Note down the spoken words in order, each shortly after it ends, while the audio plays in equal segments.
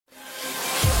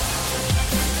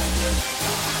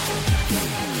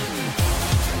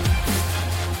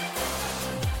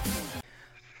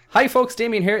Hi folks,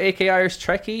 Damien here, aka Irish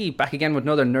Trekkie, back again with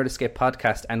another Nerd Escape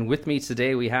podcast, and with me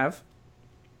today we have...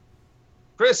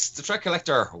 Chris, the Trek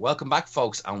Collector. Welcome back,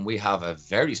 folks, and we have a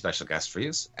very special guest for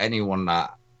you. Anyone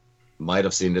that might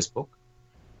have seen this book,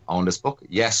 own this book?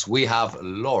 Yes, we have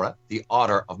Lora, the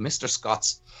author of Mr.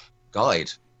 Scott's Guide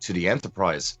to the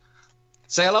Enterprise.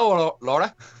 Say hello,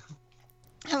 Lora.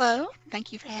 Hello,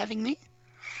 thank you for having me.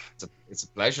 It's a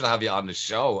pleasure to have you on the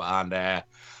show, and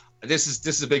this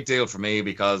is a big deal for me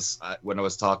because when I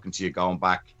was talking to you going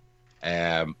back,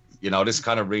 this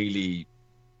kind of really,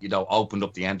 opened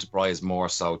up the Enterprise more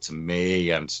so to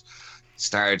me, and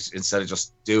started, instead of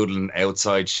just doodling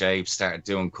outside shapes, started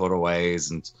doing cutaways,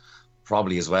 and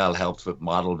probably as well helped with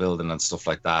model building and stuff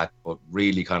like that, but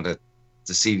really kind of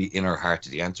to see the inner heart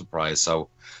of the Enterprise. So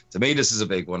to me, this is a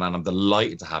big one, and I'm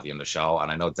delighted to have you on the show,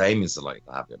 and I know Damien's delighted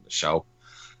to have you on the show.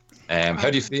 How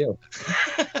do you feel?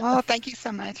 Well, thank you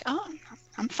so much. Oh,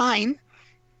 I'm fine.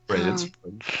 Brilliant.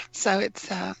 So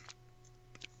it's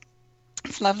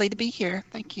lovely to be here.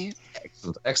 Thank you.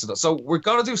 Excellent. So we're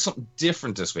going to do something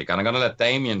different this week, and I'm going to let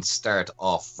Damien start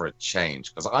off for a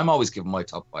change, because I'm always giving my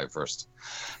top 5 first.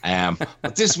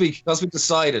 But this week, because we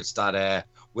decided that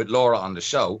with Lora on the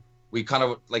show, we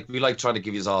like trying to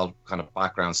give you all kind of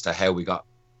backgrounds to how we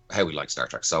like Star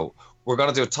Trek. So we're going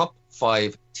to do a top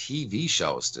 5 TV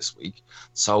shows this week.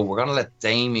 So we're going to let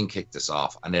Damien kick this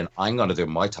off, and then I'm going to do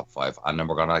my top 5, and then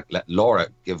we're going to let Lora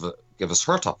give us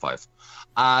her top 5.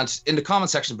 And in the comment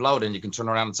section below, then you can turn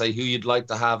around and say who you'd like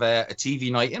to have a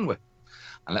TV night in with,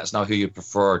 and let us know who you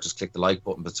prefer. Just click the like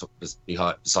button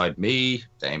beside me,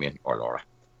 Damien, or Lora.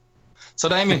 So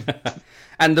Damien.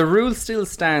 And the rule still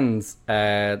stands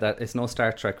that it's no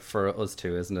Star Trek for us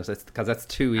two, isn't it? It's because that's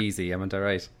too easy, am I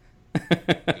right?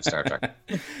 Star Trek.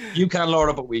 You can,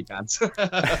 Lora, but we can't.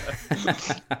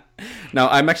 No,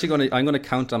 I'm going to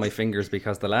count on my fingers,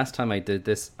 because the last time I did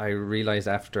this, I realized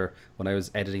after when I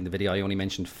was editing the video, I only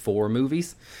mentioned 4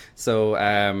 movies. So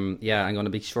I'm going to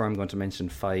be sure I'm going to mention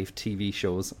 5 TV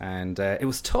shows, and it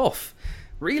was tough,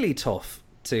 really tough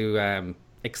to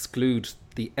exclude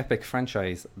the epic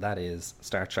franchise that is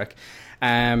Star Trek.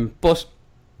 But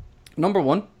number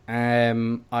 1,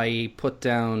 I put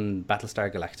down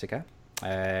Battlestar Galactica.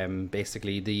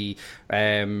 Basically the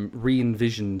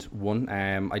re-envisioned one.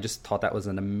 I just thought that was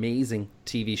an amazing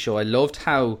TV show. I loved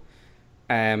how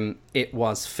it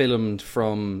was filmed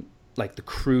from like the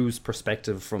crew's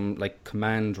perspective, from like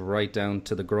command right down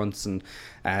to the grunts and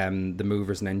the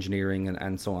movers and engineering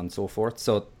and so on and so forth.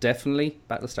 So definitely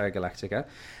Battlestar Galactica.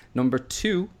 Number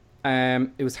 2,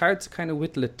 it was hard to kind of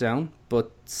whittle it down,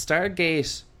 but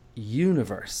Stargate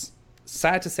Universe.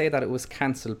 Sad to say that it was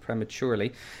cancelled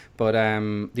prematurely, but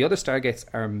the other Stargates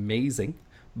are amazing,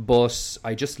 but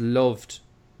I just loved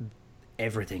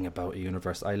everything about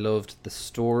Universe. I loved the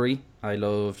story, I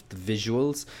loved the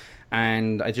visuals,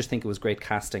 and I just think it was great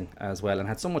casting as well, and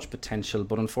had so much potential,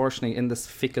 but unfortunately in this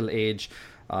fickle age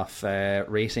of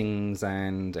ratings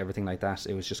and everything like that,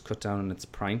 it was just cut down in its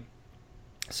prime.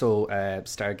 So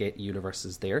Stargate Universe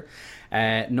is there.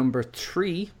 Number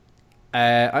 3,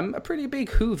 I'm a pretty big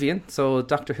Whovian, so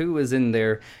Doctor Who is in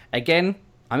there. Again,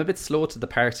 I'm a bit slow to the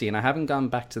party, and I haven't gone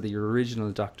back to the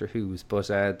original Doctor Who's, but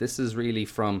this is really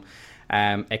from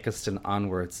Eccleston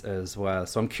onwards as well.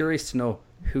 So I'm curious to know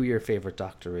who your favourite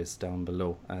Doctor is down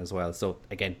below as well. So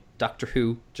again, Doctor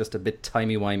Who, just a bit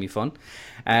timey-wimey fun.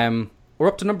 We're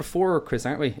up to number 4, Chris,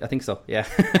 aren't we? I think so, yeah.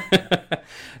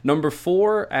 Number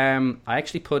 4, I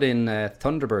actually put in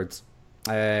Thunderbirds.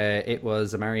 It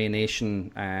was a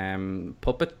Marionation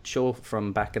puppet show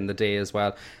from back in the day as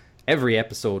well. Every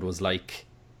episode was like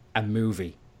a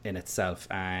movie in itself,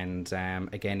 and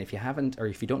again, if you haven't, or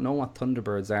if you don't know what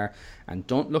Thunderbirds are and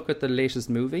don't look at the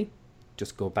latest movie,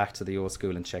 just go back to the old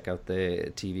school and check out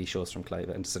the TV shows from Clive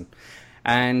Anderson.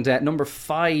 And number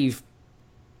 5,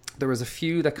 there was a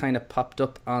few that kind of popped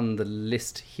up on the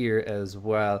list here as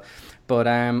well, but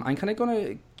I'm kind of going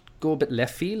to go a bit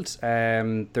left field.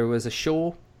 There was a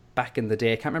show back in the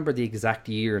day, I can't remember the exact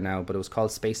year now, but it was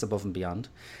called Space Above and Beyond.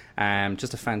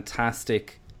 Just a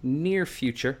fantastic near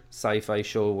future sci-fi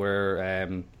show where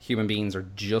human beings are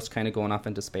just kind of going off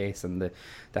into space, and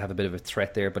they have a bit of a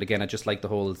threat there. But again, I just like the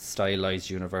whole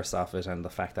stylized universe of it, and the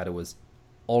fact that it was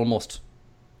almost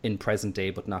in present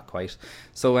day but not quite.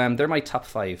 So they're my top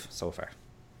 5 so far.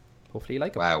 Hopefully you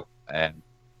like them. Wow.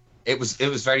 It was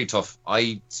very tough.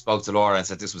 I spoke to Lora and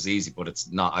said this was easy, but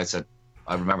it's not.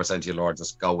 I remember saying to you, Lora,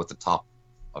 just go with the top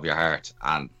of your heart,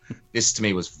 and this to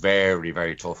me was very,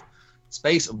 very tough.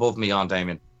 Space Above Me on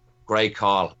Damien, great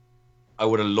call. I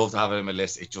would have loved to have it on my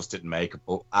list. It just didn't make it,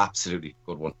 but absolutely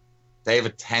good one.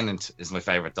 David Tennant is my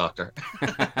favourite Doctor.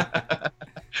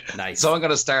 Nice. So I'm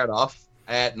going to start off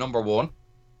at number 1.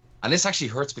 And this actually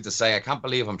hurts me to say. I can't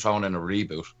believe I'm throwing in a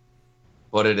reboot.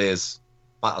 But it is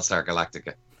Battlestar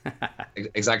Galactica.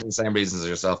 Exactly the same reasons as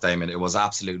yourself, Damien. It was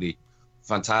absolutely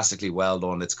fantastically well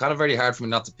done. It's kind of very hard for me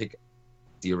not to pick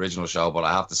the original show, but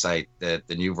I have to say the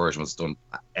new version was done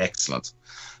excellent.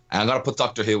 And I'm going to put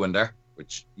Doctor Who in there,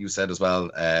 which you said as well,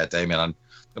 Damien. And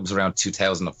it was around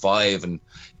 2005. And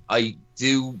I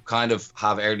do kind of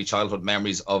have early childhood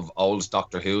memories of old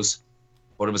Doctor Who's.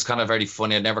 But it was kind of very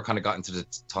funny. I never kind of got into the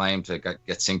time to get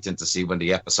synced in to see when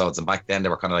the episodes. And back then, they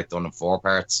were kind of like done in 4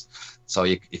 parts. So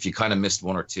if you kind of missed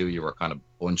 1 or 2, you were kind of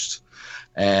bunched.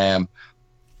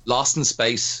 Lost in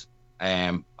Space.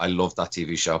 I love that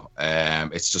TV show.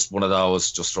 It's just one of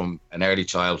those, just from an early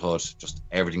childhood, just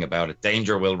everything about it.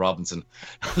 Danger, Will Robinson.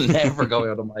 Never go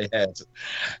out of my head.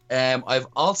 I've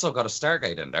also got a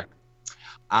Stargate in there.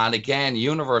 And again,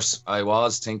 universe I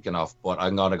was thinking of, but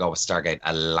I'm going to go with Stargate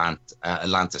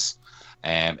Atlantis.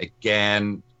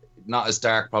 Again, not as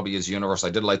dark probably as Universe. I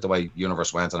did like the way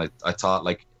Universe went, and I thought,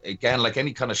 like, again, like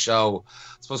any kind of show,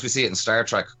 I suppose we see it in Star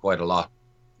Trek quite a lot,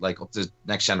 like up to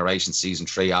Next Generation season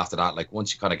 3 after that, like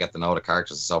once you kind of get to know the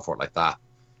characters and so forth like that,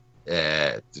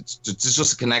 it's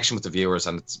just a connection with the viewers.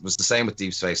 And it was the same with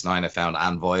Deep Space Nine, I found,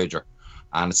 and Voyager.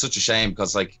 And it's such a shame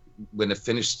because, like, when it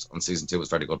finished on season 2, it was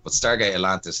very good. But Stargate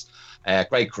Atlantis,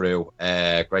 great crew,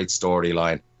 great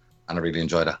storyline, and I really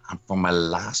enjoyed it. And for my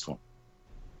last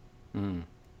one,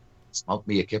 smoke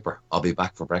me a kipper. I'll be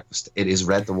back for breakfast. It is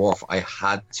Red Dwarf. I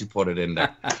had to put it in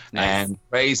there. Nice.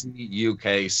 Crazy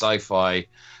UK sci-fi,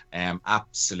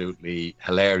 absolutely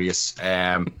hilarious.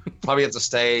 Probably at the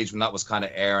stage when that was kind of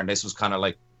airing, this was kind of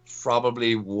like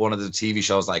probably one of the TV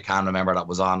shows that I can remember that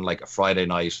was on like a Friday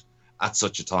night at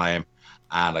such a time,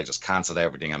 and I just cancelled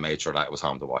everything and made sure that I was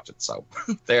home to watch it. So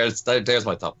there's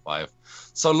my top 5.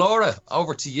 So Laura,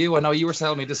 over to you. I know you were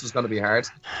telling me this was going to be hard.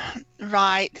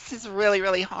 Right. This is really,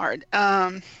 really hard.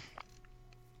 And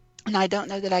I don't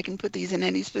know that I can put these in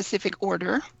any specific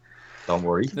order. Don't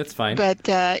worry. That's fine. But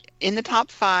in the top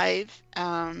 5,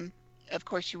 of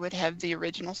course, you would have the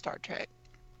original Star Trek.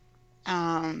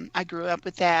 I grew up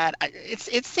with that.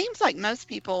 It seems like most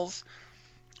people's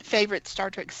favorite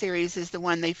Star Trek series is the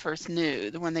one they first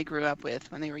knew, the one they grew up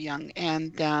with when they were young.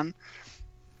 And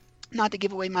not to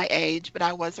give away my age, but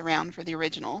I was around for the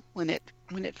original when it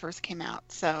first came out.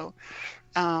 So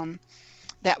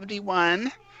that would be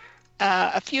one.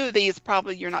 A few of these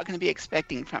probably you're not going to be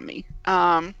expecting from me.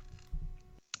 The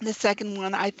second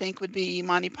one I think would be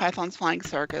Monty Python's Flying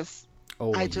Circus.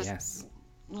 Oh, I just yes.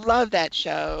 love that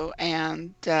show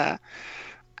and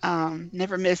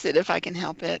never miss it if I can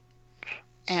help it.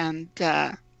 And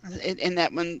in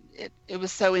that one, it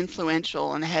was so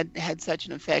influential and had such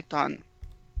an effect on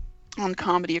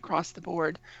comedy across the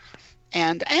board.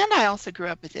 And I also grew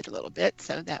up with it a little bit,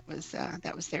 so that was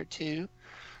there too.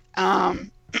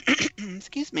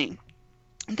 Excuse me.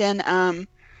 Then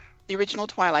the original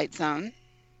Twilight Zone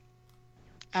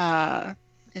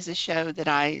is a show that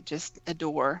I just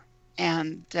adore,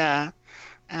 and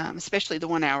especially the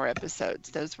 1-hour episodes.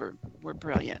 Those were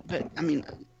brilliant. But I mean,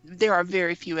 there are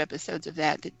very few episodes of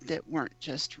that weren't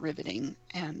just riveting,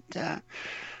 and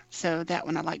so that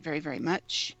one I like very, very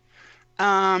much.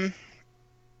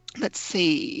 Let's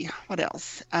see, what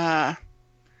else? I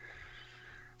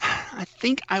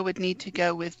think I would need to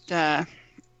go with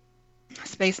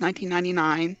Space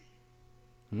 1999.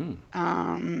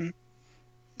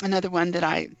 Another one that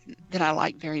I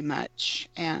like very much,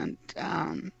 and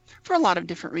for a lot of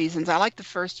different reasons. I like the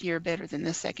first year better than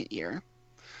the second year.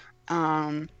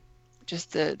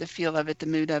 Just the feel of it, the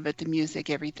mood of it, the music,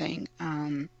 everything.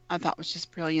 I thought was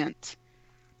just brilliant,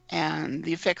 and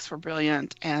the effects were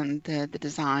brilliant, and the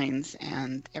designs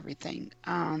and everything.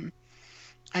 I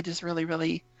just really,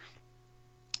 really,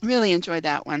 really enjoyed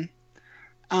that one.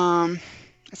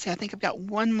 Let's see, I think I've got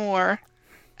one more.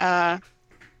 I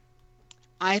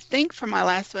think for my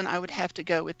last one, I would have to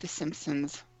go with The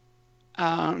Simpsons,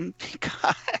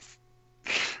 because,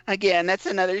 again, that's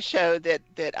another show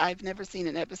that I've never seen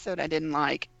an episode I didn't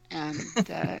like, and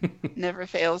never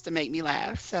fails to make me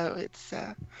laugh. So it's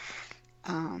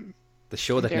the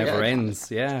show that never ends.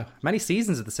 Yeah, many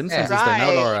seasons of The Simpsons is right. there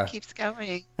now, Laura? It keeps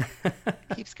going,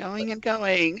 keeps going and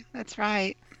going. That's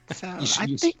right. So I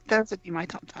think those would be my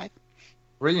top 5.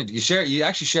 Brilliant. You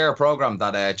actually share a program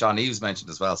that John Eves mentioned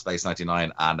as well, Space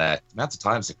 99, and the amount of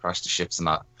times they crashed the ships and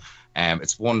that.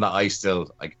 It's one that I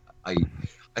still I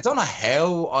don't know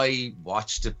how I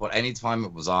watched it, but any time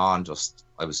it was on,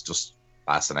 I was just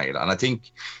fascinated. And I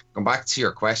think going back to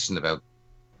your question about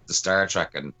the Star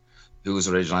Trek and who was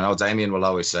original, I know Damien will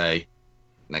always say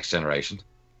Next Generation,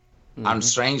 and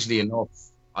strangely enough,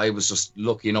 I was just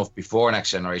lucky enough before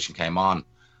Next Generation came on.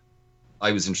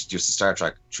 I was introduced to Star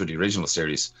Trek through the original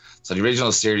series. So the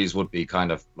original series would be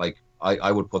kind of like,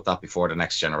 I would put that before the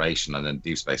Next Generation, and then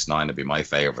Deep Space Nine would be my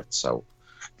favorite. So,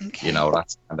 Okay. you know,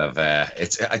 that's kind of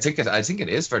it's. I think it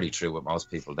is very true with most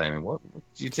people. Damien, what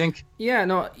do you think? Yeah,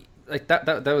 no, like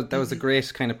that was a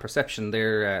great kind of perception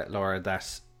there, Laura.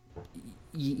 That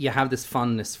you have this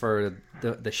fondness for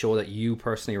the show that you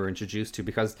personally were introduced to,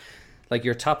 because like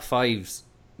your top fives,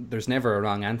 there's never a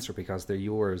wrong answer because they're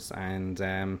yours,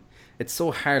 and it's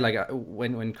so hard. Like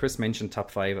when Chris mentioned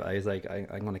top five, I was like,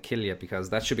 I'm going to kill you,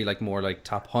 because that should be like more like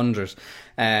top 100,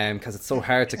 because it's so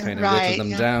hard to kind of whittle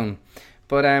them down.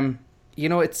 But you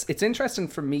know, it's interesting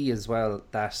for me as well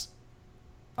that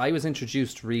I was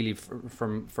introduced really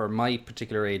for my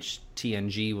particular age.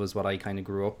 TNG was what I kind of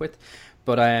grew up with,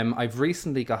 but I've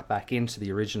recently got back into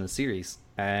the original series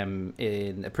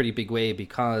in a pretty big way,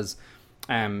 because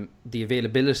the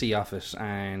availability of it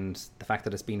and the fact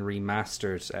that it's been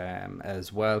remastered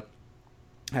as well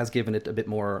has given it a bit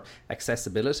more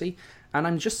accessibility. And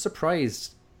I'm just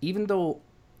surprised, even though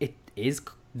it is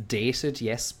dated,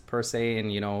 yes, per se,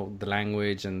 and you know, the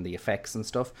language and the effects and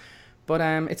stuff, but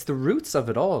it's the roots of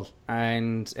it all,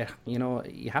 and you know,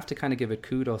 you have to kind of give it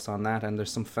kudos on that. And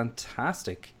there's some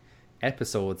fantastic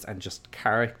episodes and just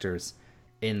characters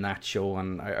in that show,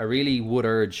 and I really would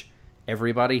urge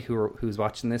everybody who's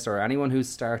watching this, or anyone who's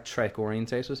Star Trek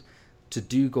orientated, to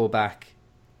do go back,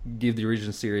 give the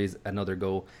original series another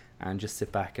go, and just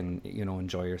sit back and, you know,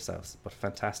 enjoy yourselves. But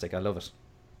fantastic, I love it.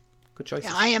 Good choice.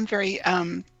 Yeah, I am very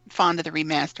fond of the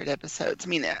remastered episodes. I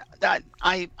mean,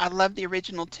 I love the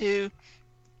original too,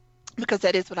 because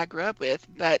that is what I grew up with.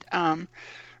 But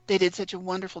they did such a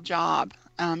wonderful job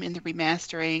in the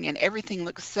remastering, and everything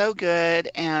looks so good.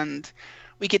 And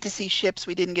we get to see ships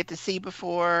we didn't get to see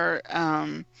before,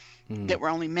 that were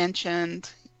only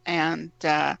mentioned, and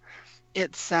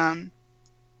it's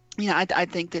you know, I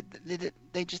think that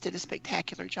they just did a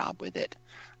spectacular job with it.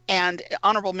 And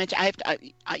honorable mention,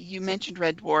 you mentioned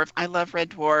Red Dwarf. I love Red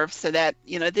Dwarf, so that,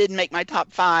 you know, didn't make my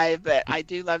top 5, but I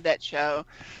do love that show.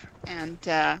 And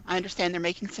I understand they're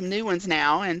making some new ones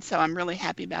now, and so I'm really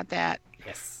happy about that.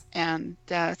 Yes. And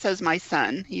so's my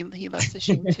son. He loves the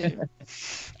show too.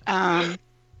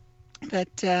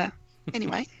 But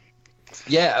anyway.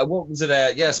 Yeah, what was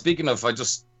it? Yeah, speaking of, I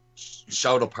just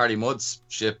showed up Hardy Mudd's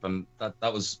ship, and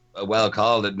that was a well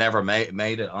called. It never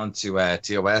made it onto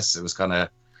TOS. It was kind of.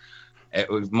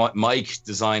 Mike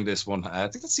designed this one. I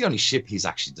think that's the only ship he's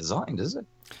actually designed, is it?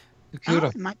 Oh,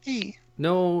 it might be.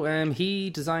 No, he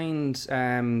designed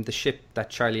the ship that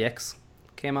Charlie X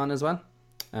came on as well.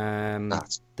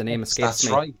 The name escapes me. That's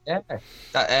right, yeah.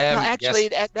 No, actually,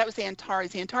 yes. That was the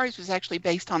Antares. The Antares was actually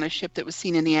based on a ship that was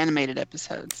seen in the animated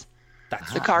episodes.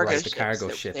 That's the cargo right, ship. The cargo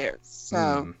ship. There.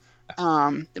 So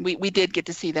we did get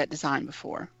to see that design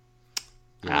before.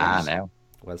 Yes. Now.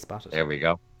 Well spotted. There we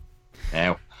go.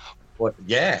 Now. But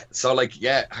yeah, so like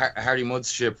Hardy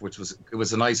Mudd's ship, which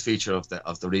was a nice feature of the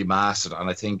remastered, and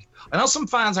I know some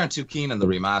fans aren't too keen on the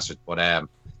remastered, but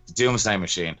the Doomsday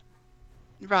Machine,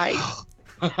 right?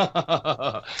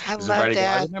 I love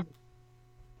that.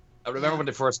 I remember when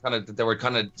they first they were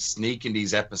kind of sneaking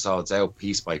these episodes out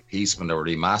piece by piece when they were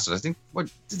remastered. I think,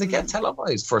 did they get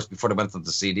televised first before they went on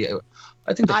the CD?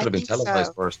 I think they could have been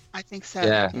televised first. I think so.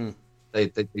 Yeah. They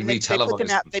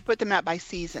re-televised. They put them out by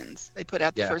seasons. They put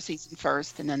out the first season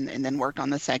first, and then worked on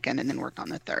the second, and then worked on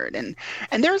the third. And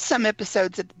there's some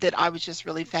episodes that I was just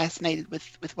really fascinated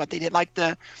with what they did, like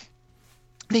the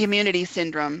immunity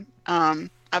syndrome.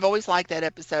 I've always liked that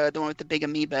episode, the one with the big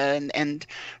amoeba, and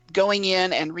going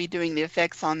in and redoing the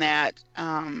effects on that.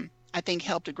 I think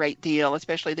helped a great deal,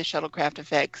 especially the shuttlecraft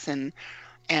effects and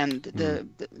the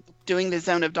doing the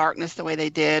zone of darkness the way they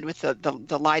did, with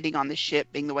the lighting on the ship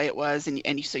being the way it was, and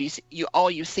you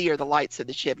all you see are the lights of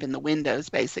the ship in the windows,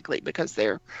 basically, because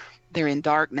they're in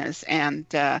darkness, and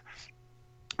I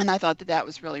thought that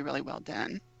was really, really well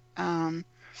done.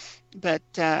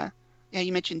 But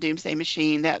you mentioned Doomsday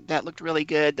Machine. That looked really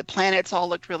good. The planets all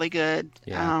looked really good.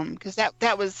 Yeah. Because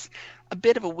that was a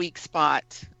bit of a weak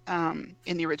spot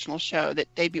in the original show, that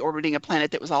they'd be orbiting a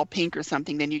planet that was all pink or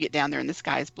something. Then you get down there and the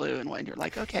sky's blue, and you're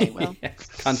like, okay, well,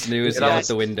 continuity out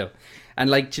the window. And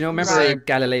like, do you know, remember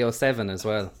Galileo 7 as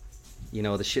well? You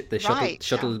know, the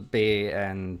shuttle bay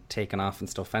and taking off and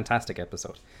stuff. Fantastic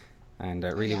episode, and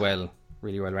really well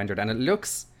rendered. And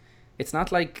it's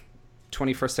not like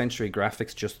 21st century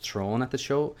graphics just thrown at the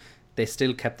show. They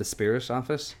still kept the spirit of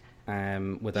it,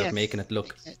 without making it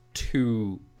look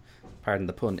too, pardon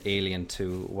the pun, alien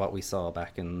to what we saw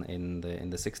back in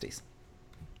the 60s.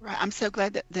 Right. I'm so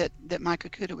glad that Mike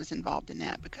Okuda was involved in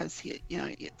that, because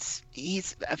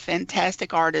he's a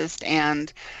fantastic artist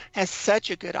and has such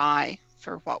a good eye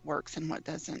for what works and what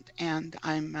doesn't. And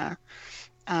I'm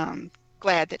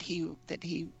glad that he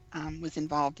was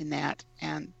involved in that,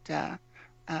 and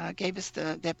gave us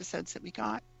the episodes that we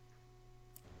got.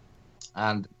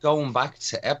 And going back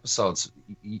to episodes,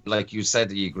 like you said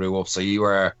that you grew up, so you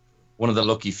were one of the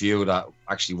lucky few that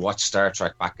actually watched Star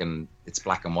Trek back in its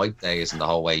black and white days and the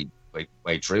whole way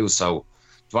through. So do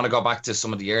you want to go back to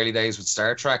some of the early days with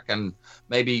Star Trek and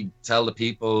maybe tell the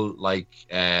people like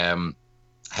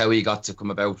how you got to come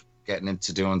about getting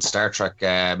into doing Star Trek,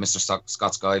 Mr.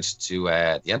 Scott's Guide to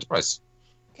the Enterprise?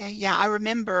 Okay, yeah, I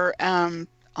remember on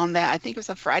that, I think it was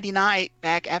a Friday night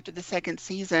back after the second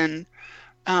season.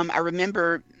 I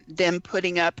remember them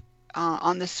putting up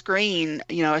on the screen,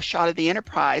 a shot of the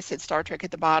Enterprise, said Star Trek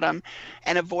at the bottom,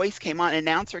 and a voice came on, an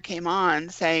announcer came on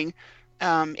saying,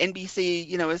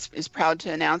 NBC, is proud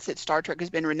to announce that Star Trek has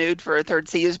been renewed for a third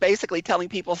season. It was basically telling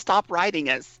people, stop writing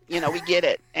us, we get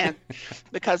it. And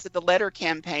because of the letter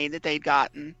campaign that they'd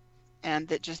gotten, and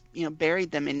that just,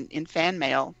 buried them in fan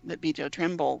mail that B. Joe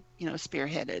Trimble,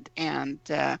 spearheaded. And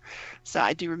so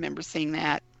I do remember seeing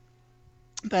that.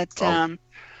 But yeah,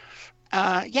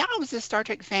 I was a Star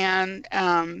Trek fan.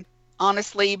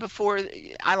 Honestly, before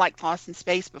I liked Lost in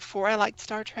Space, before I liked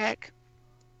Star Trek,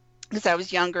 because I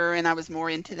was younger and I was more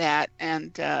into that.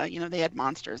 And they had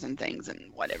monsters and things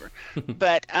and whatever.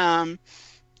 But as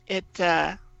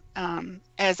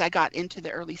I got into the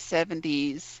early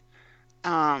 70s,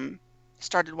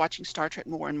 started watching Star Trek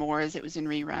more and more as it was in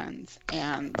reruns,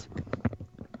 and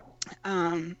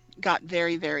got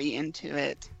very, very into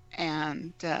it.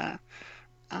 And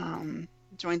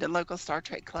joined a local Star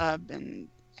Trek club and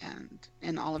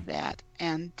all of that,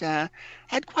 and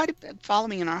had quite a bit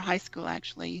following in our high school,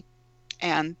 actually.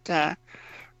 And so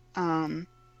I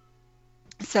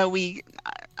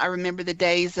remember the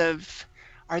days of,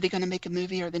 are they going to make a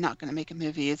movie? Or are they not going to make a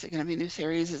movie? Is it going to be a new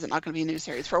series? Is it not going to be a new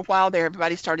series? For a while there,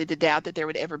 everybody started to doubt that there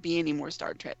would ever be any more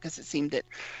Star Trek, because it seemed that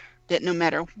no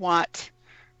matter what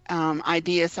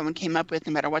idea someone came up with,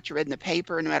 no matter what you read in the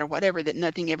paper, no matter whatever, that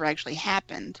nothing ever actually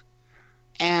happened.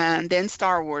 And then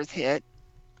Star Wars hit,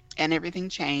 and everything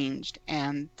changed,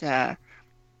 and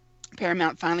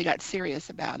Paramount finally got serious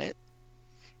about it,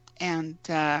 and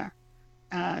that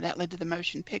led to the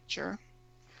motion picture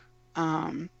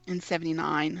in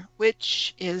 '79,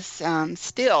 which is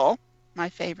still my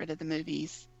favorite of the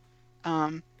movies.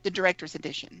 The director's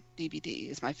edition DVD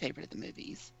is my favorite of the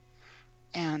movies,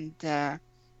 and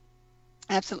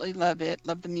absolutely love it.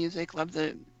 Love the music. Love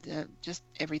the just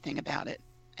everything about it.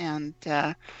 And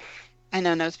I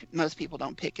know most people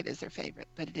don't pick it as their favorite,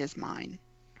 but it is mine.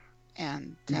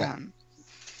 And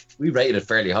we rated it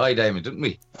fairly high, Damon, didn't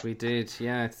we? We did,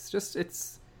 yeah.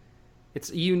 It's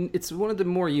one of the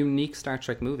more unique Star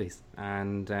Trek movies,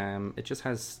 and it just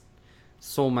has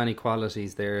so many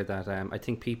qualities there that I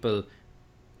think people,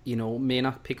 may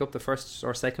not pick up the first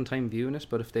or second time viewing it,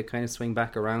 but if they kind of swing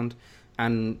back around,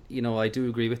 and I do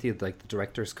agree with you, like the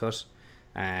director's cut,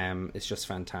 it's just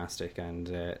fantastic,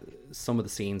 and some of the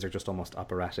scenes are just almost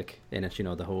operatic in it.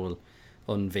 The whole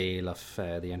unveil of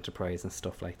the Enterprise and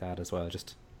stuff like that as well.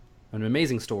 Just an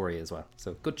amazing story as well.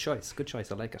 So good choice.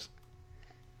 I like it.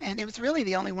 And it was really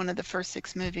the only one of the first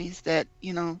 6 movies that,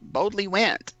 boldly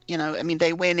went.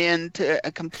 They went into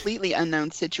a completely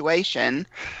unknown situation,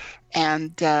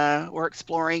 and were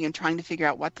exploring and trying to figure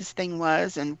out what this thing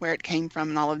was and where it came from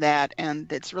and all of that. And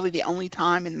it's really the only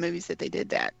time in the movies that they did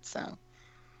that. So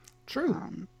true.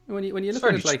 When you look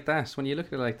at it like that,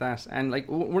 and like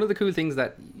one of the cool things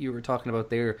that you were talking about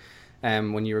there,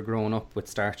 when you were growing up with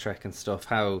Star Trek and stuff,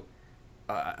 how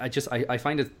I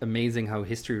find it amazing how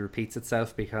history repeats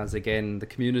itself, because again, the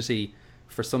community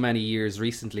for so many years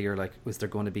recently are like, is there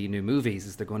going to be new movies?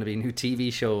 Is there going to be a new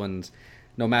TV show? And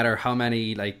no matter how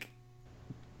many like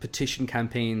petition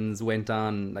campaigns went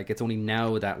on, like it's only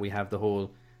now that we have the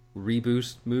whole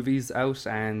reboot movies out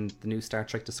and the new Star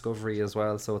Trek Discovery as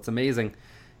well. So it's amazing,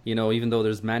 even though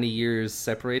there's many years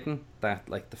separating, that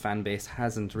like the fan base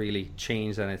hasn't really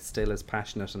changed, and it's still as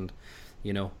passionate and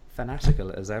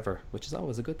fanatical as ever, which is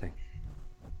always a good thing.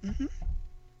 Mm-hmm.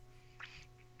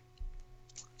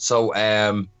 So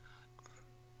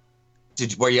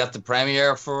were you at the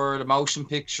premiere for the motion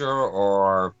picture,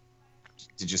 or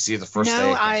did you see it the first day?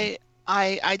 No,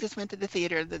 I just went to the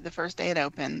theater the first day it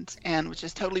opened, and was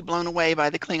just totally blown away by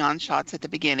the Klingon shots at the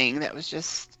beginning. That was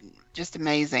just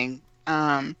amazing.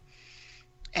 And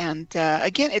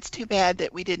again, it's too bad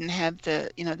that we didn't have the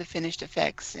finished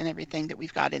effects and everything that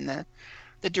we've got in the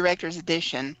director's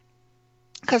edition.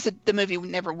 because the movie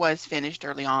never was finished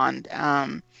early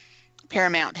on.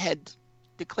 Paramount had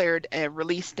declared a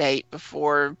release date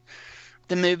before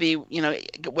the movie,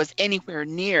 was anywhere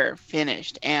near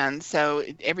finished. And so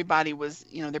everybody was,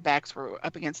 their backs were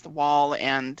up against the wall,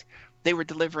 and they were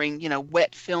delivering,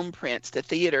 wet film prints to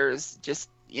theaters just,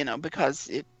 because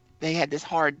they had this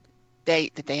hard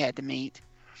date that they had to meet.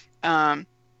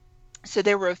 So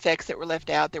there were effects that were left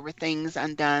out. There were things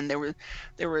undone. There were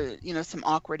some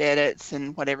awkward edits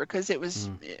and whatever, because it was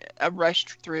a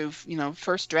rushed through,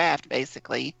 first draft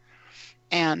basically.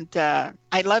 And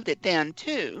I loved it then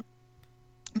too.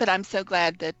 But I'm so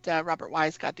glad that Robert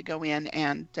Wise got to go in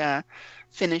and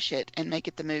finish it and make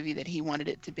it the movie that he wanted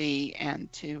it to be,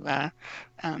 and to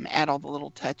add all the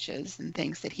little touches and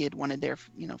things that he had wanted there,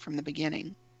 from the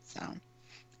beginning. So.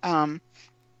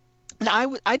 And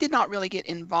I did not really get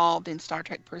involved in Star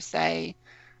Trek per se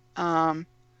until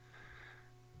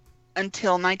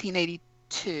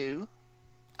 1982.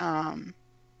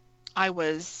 I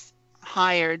was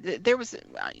hired.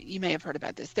 You may have heard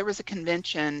about this. There was a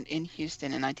convention in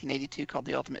Houston in 1982 called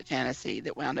the Ultimate Fantasy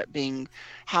that wound up being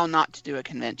how not to do a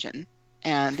convention.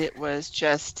 And it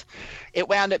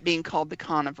wound up being called the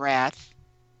Con of Wrath.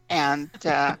 And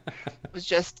it was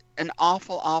just an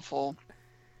awful, awful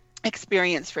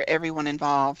experience for everyone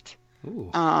involved.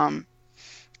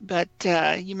 But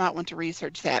you might want to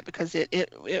research that, because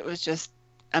it was just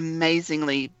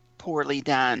amazingly poorly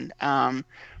done.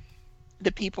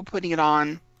 The people putting it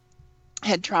on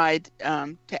had tried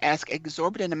to ask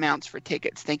exorbitant amounts for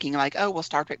tickets, thinking like, oh, well,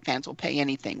 Star Trek fans will pay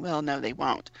anything. Well, no, they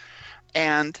won't.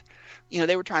 And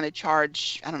they were trying to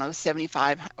charge, I don't know,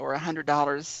 $75 or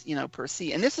 $100, per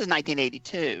seat. And this is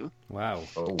 1982. Wow.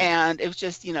 Oh. And it was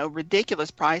just, ridiculous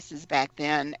prices back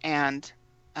then. And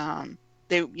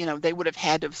they would have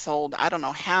had to have sold, I don't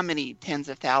know how many tens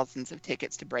of thousands of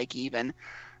tickets to break even.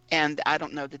 And I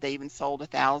don't know that they even sold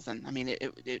 1,000. I mean,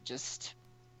 it just,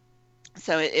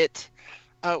 so it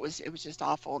was just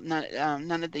awful.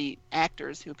 None of the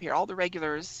actors who appear, all the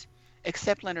regulars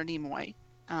except Leonard Nimoy,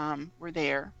 were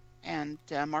there. And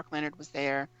Mark Leonard was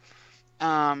there,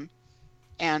 but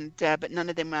none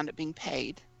of them wound up being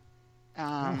paid,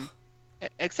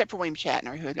 except for William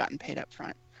Shatner, who had gotten paid up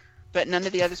front. But none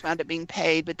of the others wound up being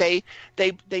paid. But they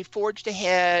forged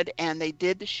ahead, and they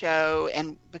did the show,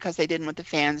 and because they didn't want the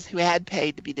fans who had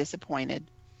paid to be disappointed.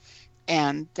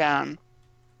 And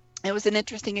it was an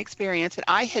interesting experience. But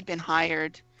I had been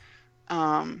hired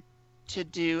to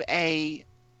do a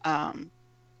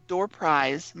door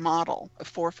prize model, a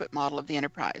 4-foot model of the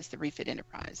Enterprise, the refit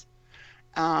Enterprise,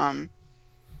 in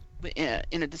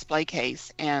a display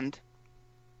case. And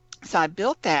so I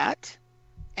built that,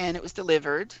 and it was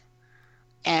delivered,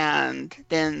 and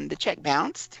then the check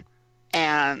bounced.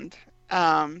 And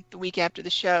the week after the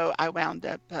show, I wound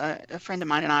up, a friend of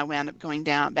mine and I wound up going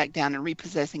back down and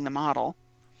repossessing the model.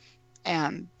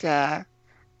 And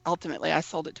ultimately I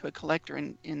sold it to a collector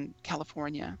in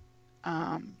California.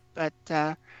 But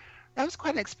that was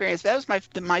quite an experience. That was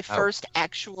my first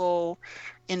actual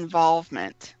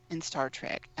involvement in Star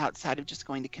Trek outside of just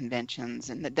going to conventions,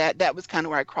 and that was kind of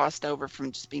where I crossed over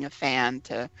from just being a fan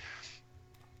to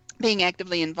being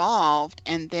actively involved.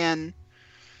 And then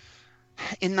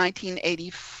in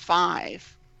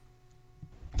 1985,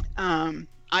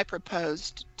 I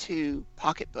proposed to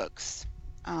pocketbooks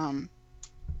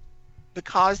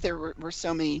because there were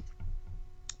so many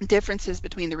differences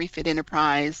between the refit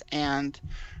Enterprise and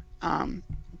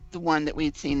the one that we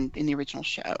had seen in the original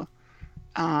show.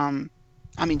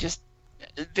 I mean, just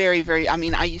very, very,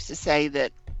 I used to say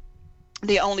that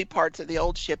the only parts of the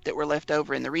old ship that were left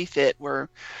over in the refit were,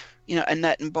 a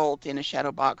nut and bolt in a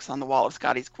shadow box on the wall of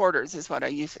Scotty's quarters, is what I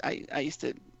used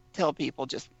to tell people,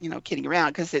 just, kidding around,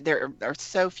 because there are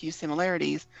so few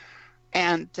similarities.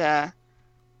 And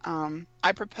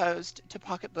I proposed to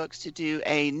Pocketbooks to do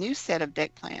a new set of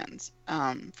deck plans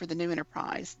for the new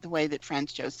Enterprise, the way that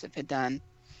Franz Joseph had done.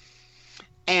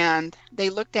 And they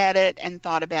looked at it and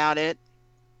thought about it,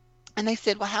 and they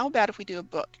said, well, how about if we do a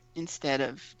book instead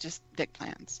of just deck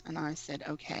plans? And I said,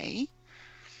 okay.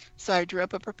 So I drew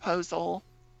up a proposal,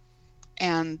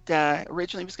 and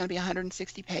originally it was going to be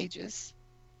 160 pages,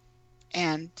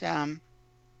 and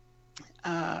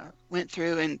went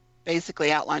through and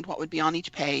basically outlined what would be on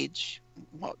each page,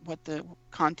 what the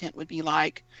content would be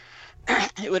like.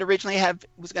 It would originally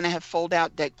was going to have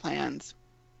fold-out deck plans,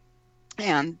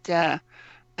 and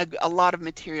a lot of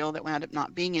material that wound up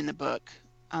not being in the book,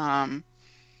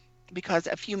 because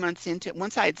a few months into it,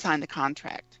 once I had signed the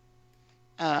contract,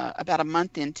 about a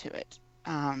month into it,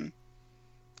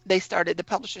 the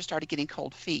publisher started getting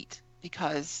cold feet,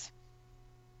 because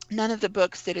none of the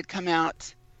books that had come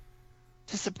out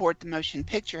to support the motion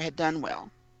picture had done well.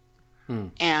 Hmm.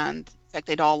 And in fact,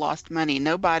 they'd all lost money.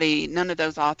 None of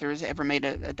those authors ever made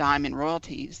a dime in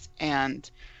royalties. And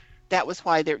that was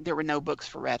why there were no books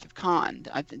for Wrath of Khan.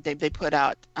 They put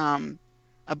out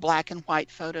a black and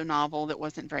white photo novel that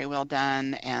wasn't very well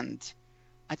done, and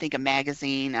I think a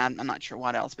magazine. I'm not sure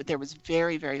what else, but there was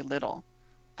very, very little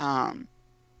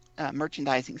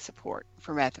merchandising support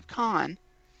for Wrath of Khan.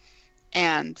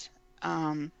 And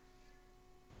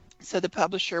so the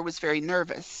publisher was very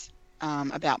nervous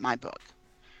about my book.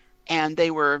 And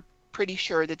they were pretty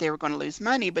sure that they were going to lose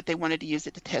money, but they wanted to use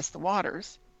it to test the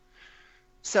waters.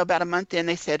 So about a month in,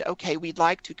 they said, okay, we'd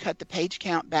like to cut the page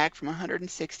count back from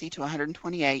 160 to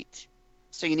 128.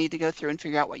 So you need to go through and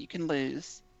figure out what you can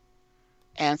lose.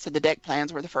 And so the deck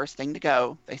plans were the first thing to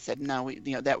go. They said, no,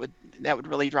 that would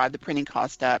really drive the printing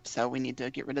cost up. So we need to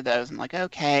get rid of those. I'm like,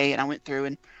 okay. And I went through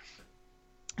and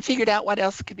figured out what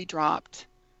else could be dropped.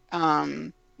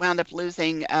 Wound up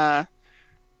losing the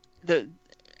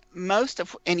most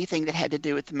of anything that had to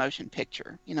do with the motion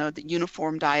picture, the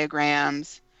uniform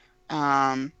diagrams,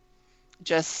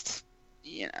 just,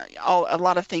 a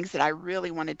lot of things that I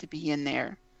really wanted to be in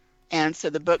there. And so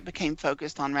the book became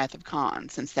focused on Wrath of Khan,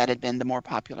 since that had been the more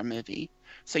popular movie.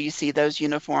 So you see those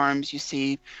uniforms, you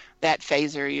see that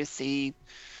phaser, you see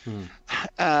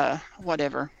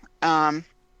whatever.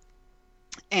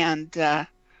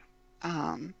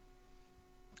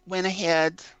 Went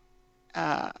ahead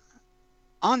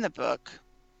on the book,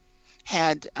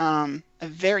 had a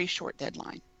very short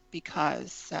deadline,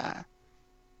 because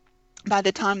by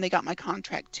the time they got my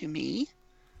contract to me,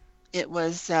 it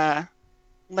was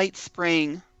late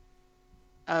spring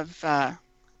of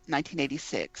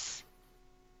 1986,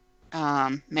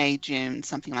 May, June,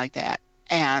 something like that.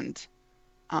 And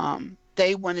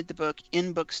they wanted the book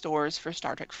in bookstores for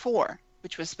Star Trek 4,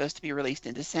 which was supposed to be released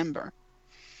in December.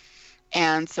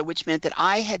 And so, which meant that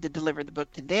I had to deliver the book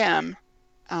to them,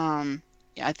 I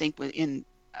think and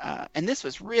this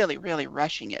was really, really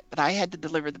rushing it, but I had to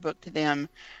deliver the book to them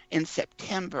in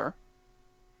September.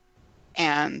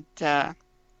 And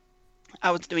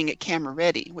I was doing it camera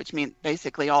ready, which meant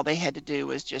basically all they had to do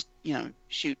was just,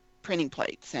 shoot printing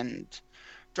plates and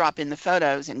drop in the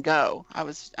photos and go. I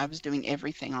was doing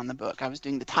everything on the book. I was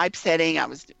doing the typesetting, I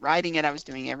was writing it, I was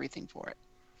doing everything for it.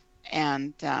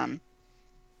 And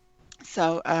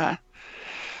so I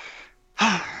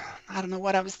don't know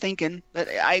what I was thinking, but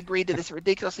I agreed to this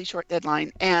ridiculously short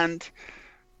deadline and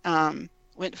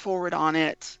went forward on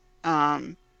it,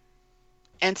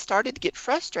 and started to get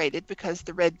frustrated because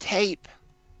the red tape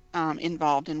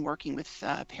involved in working with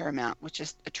Paramount was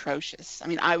just atrocious. I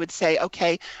mean, I would say,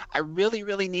 okay, I really,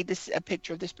 really need a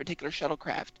picture of this particular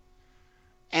shuttlecraft.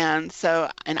 And so,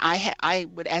 and I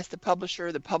would ask the publisher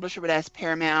would ask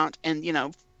Paramount,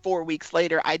 and 4 weeks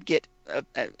later, I'd get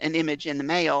an image in the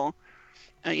mail,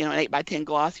 an 8x10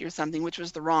 glossy or something, which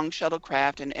was the wrong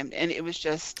shuttlecraft, and it was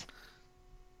just,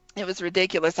 it was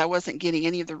ridiculous. I wasn't getting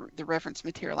any of the reference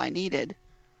material I needed.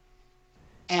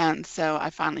 And so I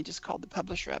finally just called the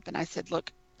publisher up and I said,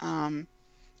 look,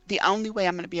 the only way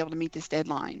I'm going to be able to meet this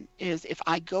deadline is if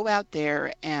I go out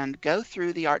there and go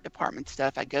through the art department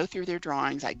stuff, I go through their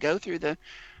drawings, I go through the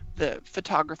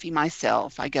photography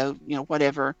myself, I go,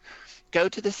 whatever, go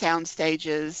to the sound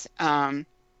stages,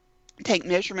 take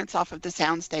measurements off of the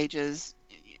sound stages,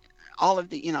 all of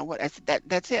the,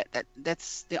 that's it.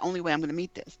 That's the only way I'm going to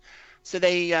meet this. So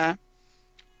they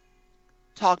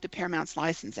talked to Paramount's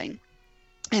licensing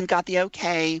and got the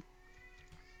okay,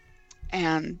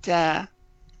 and said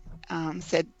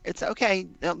it's okay.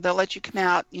 They'll let you come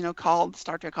out. Call the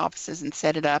Star Trek offices and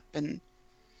set it up. And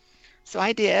so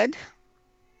I did,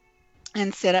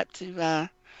 and set up to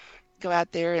go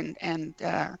out there and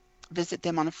visit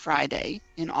them on a Friday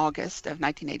in August of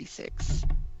 1986,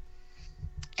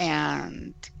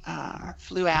 and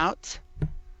flew out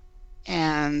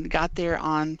and got there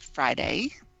on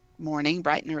Friday morning,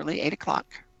 bright and early, 8 o'clock,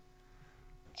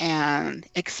 and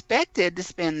expected to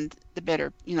spend the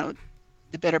better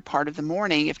part of the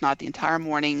morning, if not the entire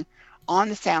morning, on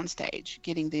the soundstage,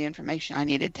 getting the information I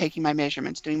needed, taking my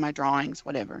measurements, doing my drawings,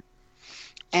 whatever,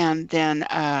 and then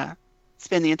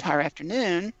spend the entire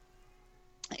afternoon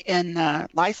in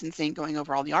licensing, going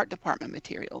over all the art department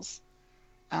materials,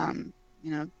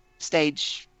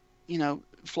 stage,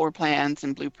 floor plans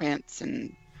and blueprints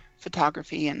and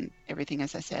photography and everything,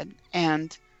 as I said,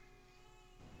 and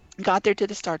got there to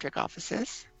the Star Trek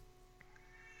offices,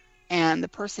 and the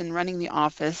person running the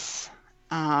office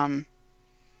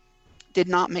did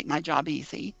not make my job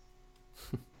easy.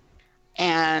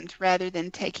 And rather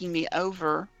than taking me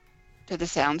over to the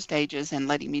sound stages and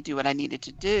letting me do what I needed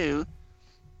to do,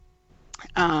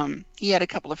 He had a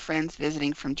couple of friends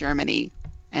visiting from Germany,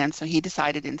 and so he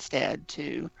decided instead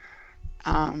to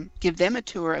give them a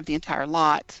tour of the entire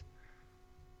lot,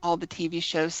 all the TV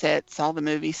show sets, all the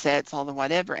movie sets, all the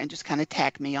whatever, and just kind of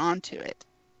tack me onto it.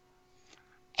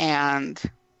 And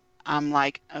I'm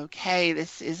like, okay,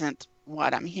 this isn't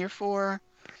what I'm here for.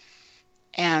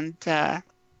 And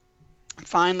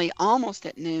finally, almost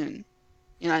at noon,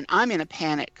 and I'm in a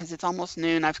panic because it's almost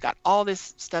noon. I've got all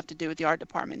this stuff to do with the art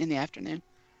department in the afternoon.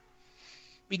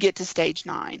 We get to stage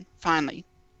 9. Finally,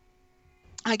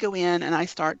 I go in and I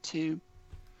start to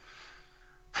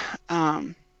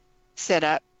set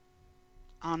up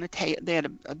on the table. They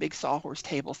had a big sawhorse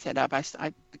table set up. I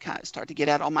kind of start to get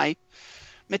out all my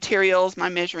materials, my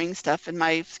measuring stuff, and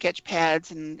my sketch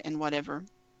pads and whatever.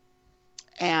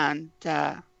 And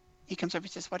he comes over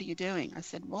and says, "What are you doing?" I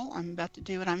said, "Well, I'm about to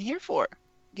do what I'm here for,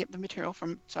 get the material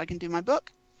so I can do my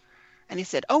book." And he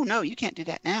said, "Oh, no, you can't do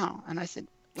that now." And I said,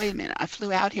 "Wait a minute, I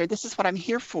flew out here. This is what I'm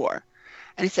here for."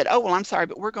 And he said, "Oh, well, I'm sorry,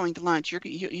 but we're going to lunch.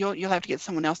 You'll have to get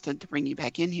someone else to bring you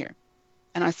back in here."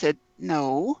 And I said,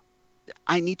 "No,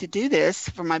 I need to do this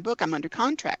for my book. I'm under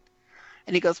contract."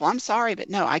 And he goes, "Well, I'm sorry, but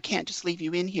no, I can't just leave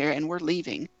you in here, and we're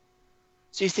leaving."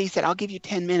 So you see, he said, "I'll give you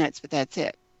 10 minutes, but that's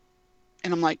it."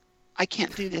 And I'm like, I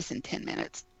can't do this in 10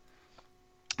 minutes.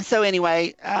 So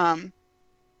anyway, I'm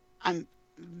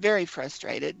very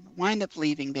frustrated, wind up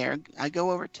leaving there. I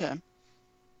go over to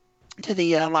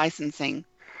the licensing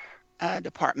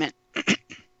department,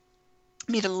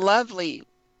 meet a lovely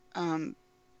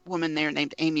woman there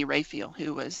named Amy Raphael,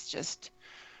 who was just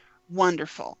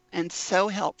wonderful and so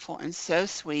helpful and so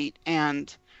sweet,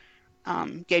 and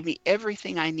gave me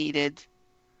everything I needed.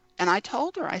 And I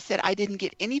told her, I said, I didn't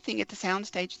get anything at the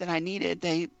soundstage that I needed.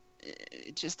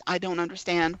 I don't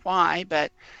understand why,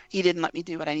 but he didn't let me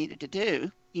do what I needed to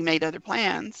do. He made other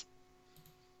plans.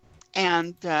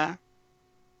 And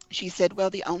she said,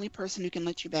 "Well, the only person who can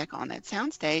let you back on that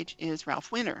soundstage is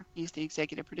Ralph Winter. He's the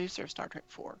executive producer of Star Trek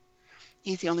 4.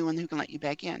 He's the only one who can let you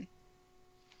back in."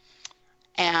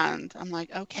 And I'm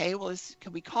like, okay, well,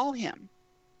 could we call him?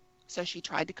 So she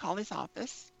tried to call his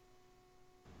office.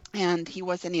 And he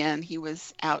wasn't in. He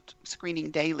was out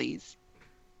screening dailies.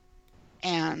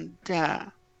 And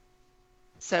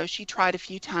so she tried a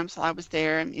few times while I was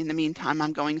there. And in the meantime,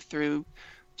 I'm going through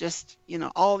just,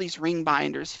 all these ring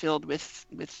binders filled with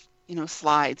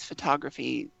slides,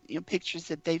 photography, pictures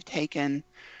that they've taken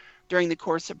during the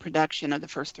course of production of the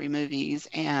first 3 movies.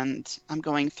 And I'm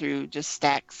going through just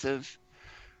stacks of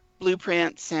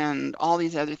blueprints and all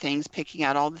these other things, picking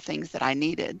out all the things that I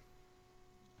needed.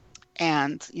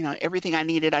 And, everything I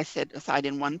needed, I set aside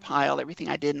in one pile. Everything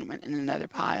I didn't went in another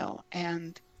pile.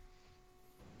 And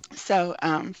so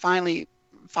finally,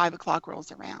 5 o'clock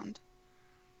rolls around.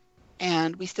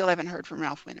 And we still haven't heard from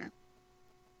Ralph Winter.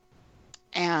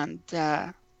 And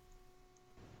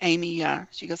Amy,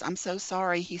 she goes, "I'm so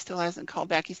sorry. He still hasn't called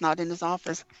back. He's not in his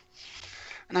office."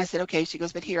 And I said, "Okay." She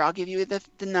goes, "But here, I'll give you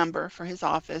the number for his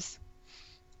office.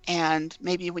 And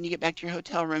maybe when you get back to your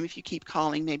hotel room, if you keep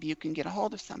calling, maybe you can get a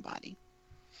hold of somebody."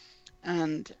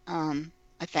 And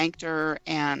I thanked her,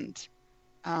 and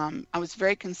I was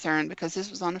very concerned because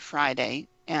this was on a Friday,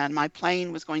 and my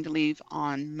plane was going to leave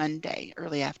on Monday,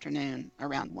 early afternoon,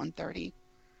 around 1:30,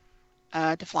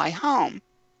 to fly home.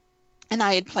 And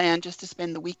I had planned just to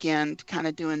spend the weekend kind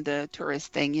of doing the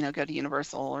tourist thing, go to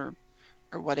Universal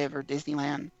or whatever,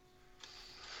 Disneyland.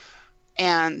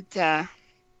 And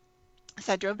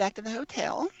so I drove back to the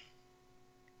hotel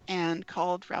and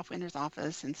called Ralph Winter's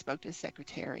office and spoke to his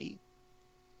secretary.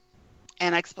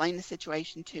 And I explained the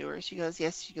situation to her. She goes,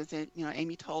 "Yes." She goes,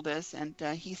 "Amy told us, and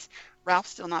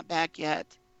Ralph's still not back yet."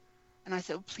 And I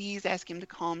said, "Well, please ask him to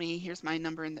call me. Here's my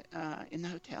number in the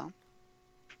hotel."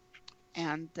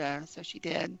 And so she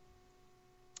did.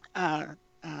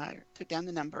 Took down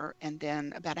the number, and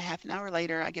then about a half an hour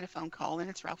later, I get a phone call, and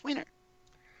it's Ralph Winter.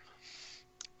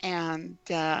 And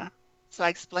so I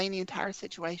explained the entire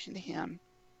situation to him,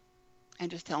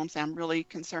 and just tell him, "Say, I'm really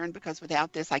concerned because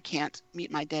without this, I can't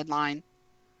meet my deadline,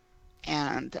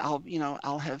 and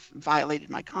I'll have violated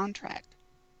my contract."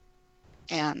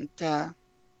 And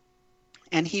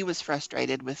he was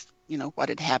frustrated with what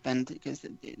had happened, because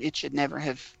it should never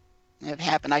have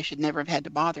happened. I should never have had to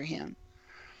bother him.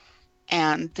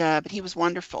 And but he was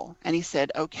wonderful, and he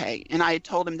said, "Okay." And I had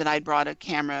told him that I'd brought a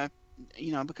camera,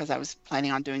 because I was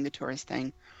planning on doing the tourist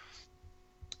thing.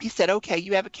 He said, "Okay,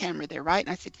 you have a camera there, right?"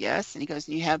 And I said, "Yes." And he goes,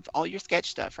 "And you have all your sketch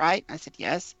stuff, right?" And I said,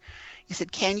 "Yes." He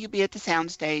said, "Can you be at the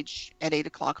soundstage at 8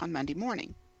 o'clock on Monday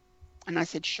morning?" And I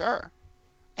said, "Sure."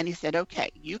 And he said, "Okay,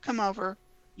 you come over,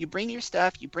 you bring your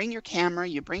stuff, you bring your camera,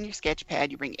 you bring your sketch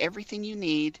pad, you bring everything you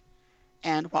need,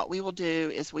 And what we will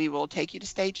do is we will take you to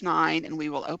stage 9 and we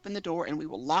will open the door and we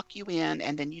will lock you in.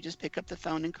 And then you just pick up the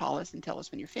phone and call us and tell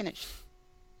us when you're finished.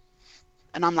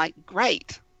 And I'm like,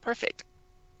 great, perfect.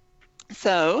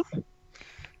 So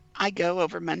I go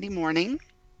over Monday morning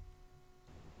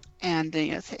and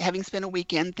having spent a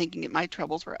weekend thinking that my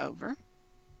troubles were over,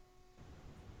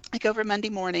 I go over Monday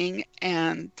morning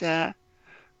and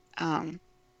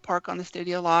park on the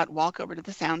studio lot, walk over to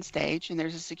the sound stage, and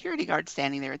there's a security guard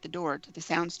standing there at the door to the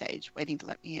sound stage waiting to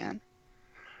let me in.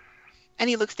 And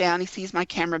he looks down, he sees my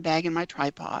camera bag and my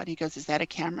tripod. He goes, "Is that a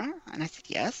camera?" And I said,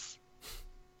 "Yes."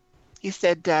 He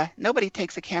said, "Nobody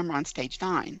takes a camera on stage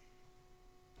 9.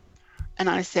 And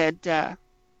I said,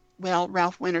 well,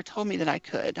 Ralph Winter told me that I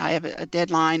could. I have a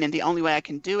deadline, and the only way I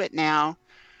can do it now,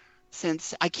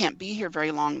 since I can't be here very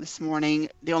long this morning,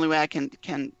 the only way I can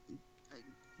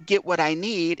get what I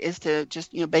need is to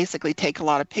just, basically take a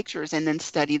lot of pictures and then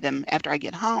study them after I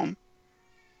get home."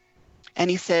 And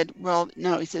he said, "Well,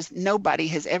 no," he says, "nobody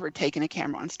has ever taken a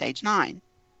camera on stage 9.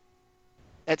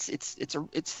 It's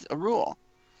a rule."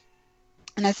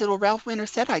 And I said, "Well, Ralph Winter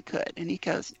said I could." And he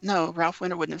goes, "No, Ralph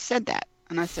Winter wouldn't have said that."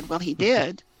 And I said, "Well, he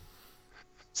did."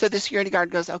 So the security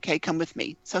guard goes, "Okay, come with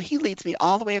me." So he leads me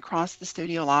all the way across the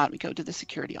studio lot. We go to the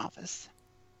security office.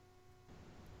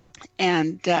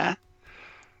 And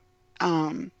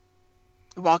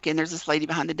we walk in, there's this lady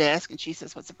behind the desk, and she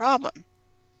says, "What's the problem?"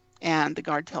 And the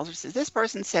guard tells her, says, "This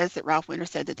person says that Ralph Winter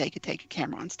said that they could take a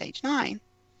camera on stage 9.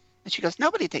 And she goes,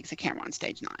 "Nobody takes a camera on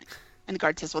stage 9. And the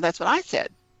guard says, "Well, that's what I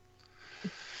said."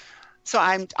 So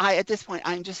I at this point,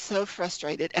 I'm just so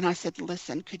frustrated. And I said,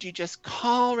 "Listen, could you just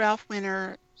call Ralph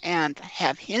Winter and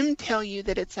have him tell you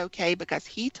that it's okay, because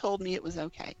he told me it was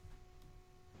okay."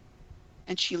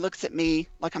 And she looks at me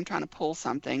like I'm trying to pull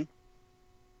something.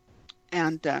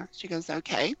 And she goes,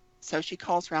 "Okay." So she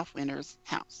calls Ralph Winter's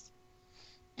house.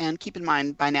 And keep in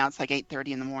mind, by now it's like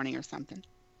 8:30 in the morning or something.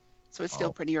 So it's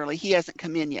still pretty early. He hasn't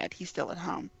come in yet. He's still at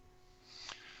home.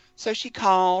 So she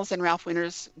calls, and Ralph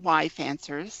Winter's wife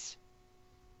answers.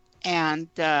 And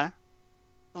the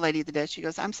lady at the desk, she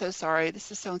goes, "I'm so sorry.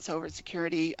 This is so-and-so over at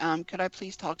security. Could I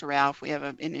please talk to Ralph? We have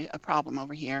a problem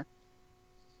over here."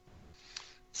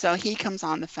 So he comes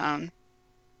on the phone,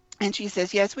 and she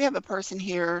says, "Yes, we have a person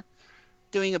here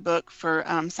doing a book for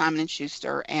Simon &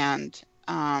 Schuster, and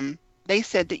they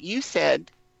said that you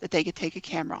said that they could take a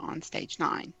camera on stage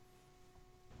 9.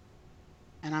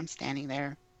 And I'm standing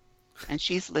there, and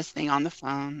she's listening on the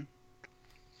phone.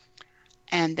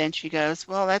 And then she goes,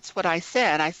 "Well, that's what I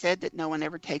said. I said that no one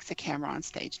ever takes a camera on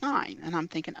stage 9. And I'm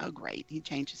thinking, oh, great, he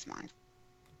changed his mind.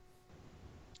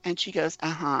 And she goes,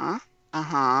 on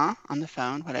the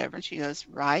phone, whatever. And she goes,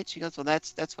 "Right." She goes, "Well,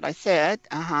 that's what I said.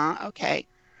 Okay."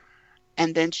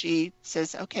 And then she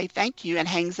says, "Okay, thank you," and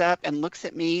hangs up and looks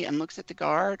at me and looks at the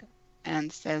guard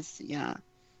and says, "Yeah,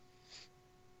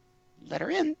 let her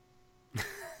in."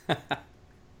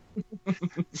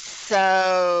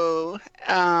 So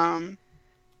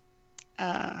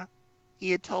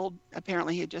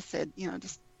apparently he had just said,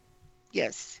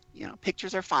 yes,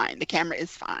 pictures are fine. The camera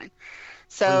is fine.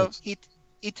 So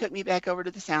he took me back over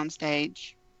to the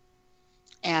soundstage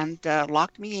and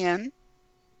locked me in.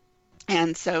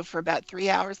 And so for about 3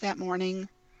 hours that morning,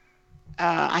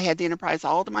 I had the Enterprise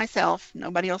all to myself.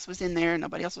 Nobody else was in there.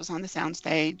 Nobody else was on the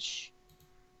soundstage.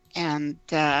 And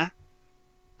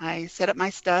I set up my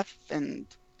stuff and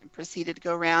proceeded to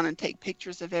go around and take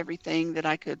pictures of everything that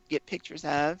I could get pictures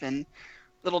of, and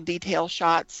little detail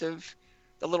shots of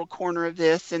the little corner of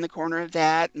this and the corner of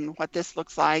that, and what this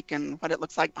looks like and what it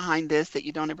looks like behind this that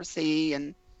you don't ever see,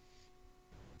 and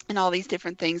all these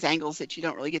different things, angles that you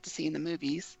don't really get to see in the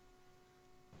movies.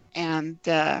 And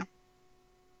had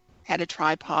a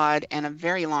tripod and a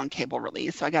very long cable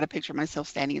release, so I got a picture of myself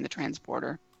standing in the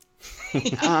transporter.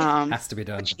 Has to be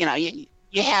done. Which,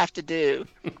 you have to do.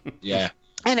 Yeah.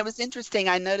 And it was interesting.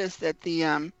 I noticed that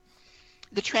the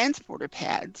transporter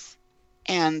pads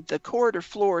and the corridor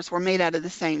floors were made out of the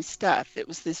same stuff. It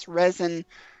was this resin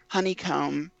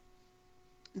honeycomb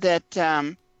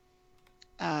that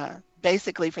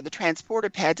basically for the transporter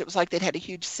pads, it was like they'd had a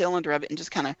huge cylinder of it and just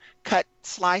kind of cut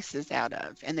slices out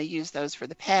of, and they used those for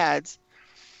the pads.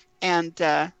 And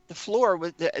the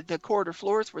corridor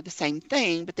floors were the same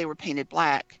thing, but they were painted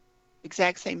black,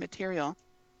 exact same material.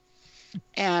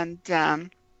 And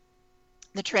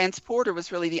the transporter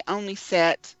was really the only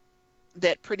set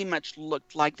that pretty much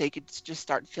looked like they could just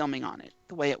start filming on it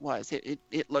the way it was.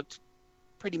 It looked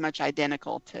pretty much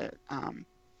identical to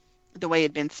the way it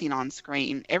had been seen on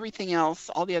screen. Everything else,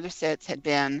 all the other sets had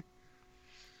been,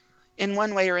 in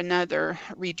one way or another,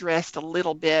 redressed a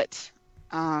little bit.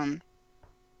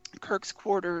 Kirk's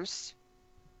quarters,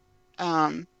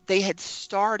 they had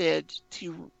started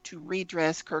to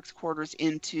redress Kirk's quarters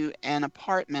into an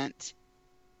apartment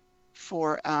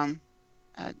for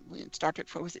Star Trek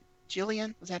 4. Was it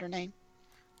Jillian? Was that her name?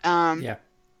 Yeah.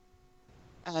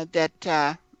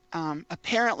 That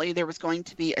apparently there was going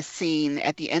to be a scene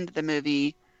at the end of the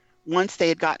movie once they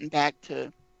had gotten back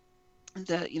to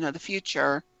the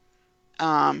future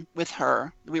with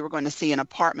her. We were going to see an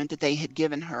apartment that they had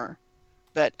given her,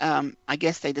 but I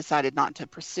guess they decided not to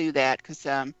pursue that because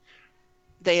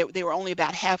they were only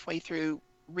about halfway through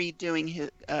redoing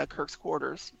Kirk's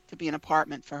quarters to be an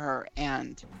apartment for her,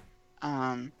 and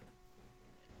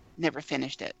never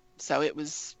finished it. So it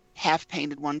was half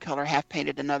painted one color, half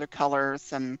painted another color,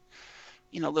 some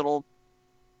little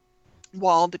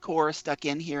wall decor stuck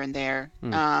in here and there.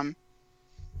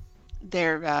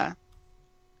 The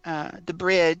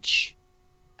bridge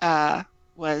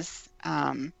was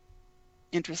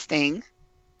interesting.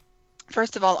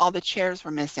 First of all the chairs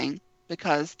were missing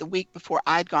because the week before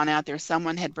I'd gone out there,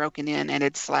 someone had broken in and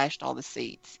had slashed all the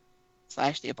seats,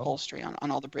 slashed the upholstery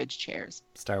on all the bridge chairs.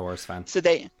 Star Wars fan. So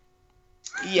they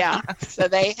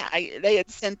had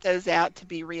sent those out to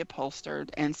be reupholstered,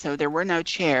 and so there were no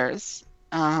chairs.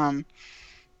 The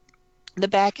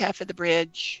back half of the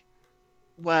bridge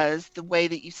was the way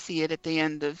that you see it at the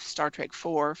end of Star Trek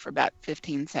 4 for about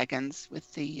 15 seconds with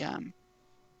the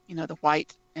the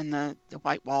white and the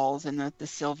white walls and the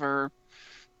silver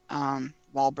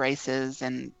wall braces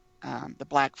and the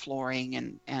black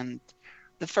flooring and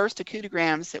the first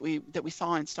acoudigrams that we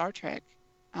saw in Star Trek,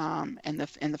 and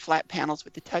the flat panels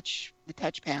with the touch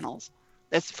panels.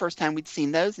 That's the first time we'd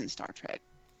seen those in Star Trek,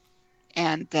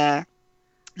 and that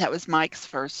was Mike's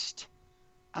first,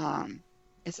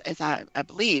 as I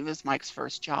believe, was Mike's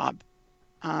first job,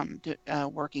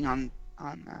 working on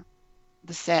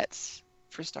the sets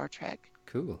for Star Trek.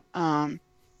 Cool.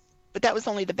 But that was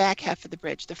only the back half of the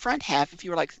bridge. The front half, if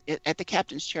you were like at the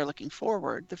captain's chair looking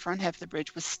forward, the front half of the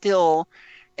bridge was still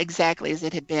exactly as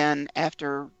it had been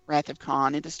after Wrath of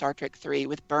Khan into Star Trek 3,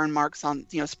 with burn marks on,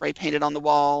 spray painted on the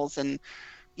walls, and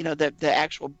the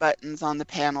actual buttons on the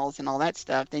panels and all that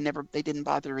stuff. They didn't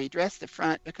bother to redress the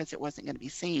front because it wasn't going to be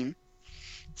seen.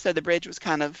 So the bridge was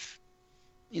kind of,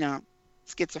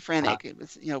 schizophrenic. It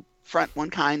was, front one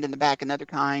kind and the back another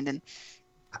kind, and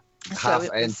half so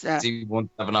it was,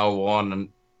 NC-1701 and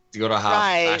the other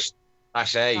half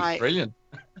dash A. Right. Brilliant.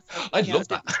 So, I'd love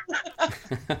that.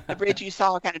 The bridge you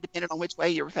saw kind of depended on which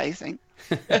way you were facing,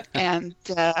 and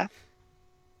so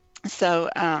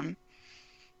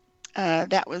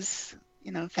that was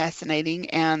fascinating.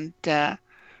 And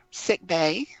sick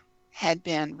bay had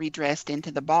been redressed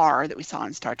into the bar that we saw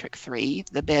in Star Trek 3.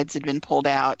 The beds had been pulled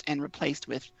out and replaced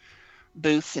with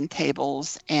booths and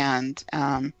tables, and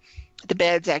the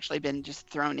beds actually been just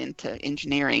thrown into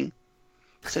engineering,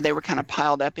 so they were kind of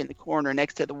piled up in the corner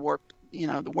next to the warp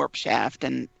shaft,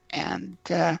 and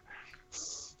that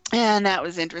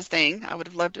was interesting. I would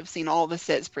have loved to have seen all the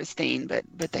sets pristine,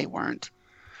 but they weren't.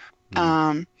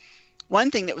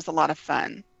 One thing that was a lot of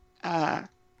fun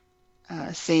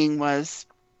seeing was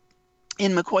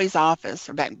in McCoy's office,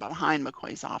 or back behind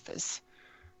McCoy's office,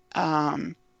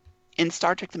 in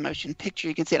Star Trek: The Motion Picture.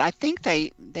 You can see it. I think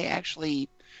they actually,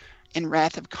 in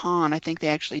Wrath of Khan, I think they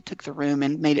actually took the room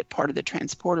and made it part of the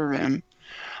transporter room.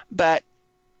 But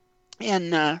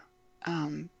in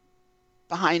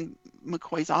behind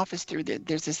McCoy's office,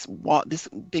 there's this wall, this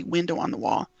big window on the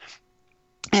wall,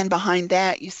 and behind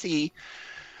that you see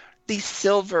these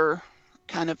silver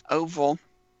kind of oval,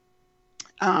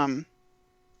 I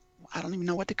don't even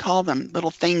know what to call them,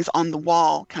 little things on the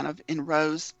wall, kind of in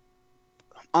rows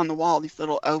on the wall. These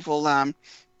little oval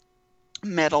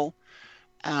metal,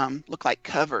 look like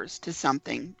covers to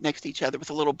something next to each other with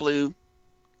a little blue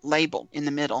label in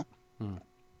the middle.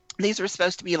 These were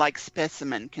supposed to be like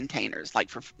specimen containers, like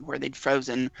for where they'd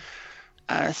frozen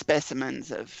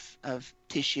specimens of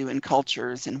tissue and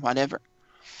cultures and whatever.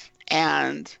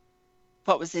 And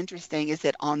what was interesting is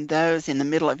that on those, in the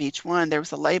middle of each one, there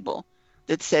was a label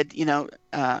that said,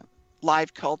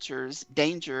 live cultures,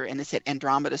 danger, and it said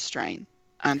Andromeda strain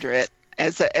under it,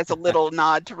 as a little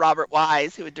nod to Robert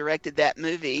Wise, who had directed that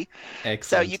movie. Excellent.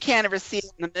 So you can't ever see it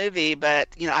in the movie, but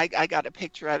I got a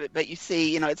picture of it. But you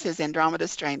see, it says Andromeda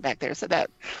strain back there. So that,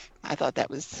 I thought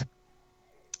that was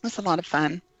a lot of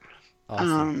fun.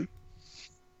 Awesome.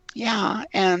 Yeah,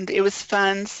 and it was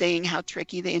fun seeing how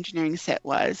tricky the engineering set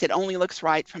was. It only looks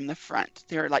right from the front.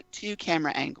 There are like 2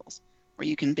 camera angles where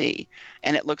you can be,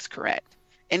 and it looks correct.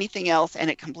 Anything else, and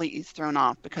it completely is thrown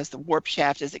off because the warp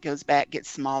shaft, as it goes back, gets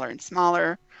smaller and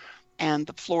smaller, and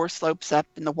the floor slopes up,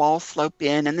 and the walls slope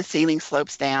in, and the ceiling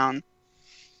slopes down.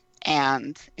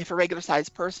 And if a regular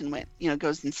sized person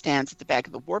goes and stands at the back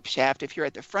of the warp shaft, if you're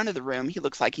at the front of the room, he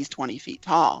looks like he's 20 feet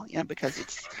tall,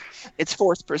 because it's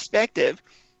forced perspective.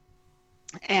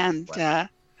 And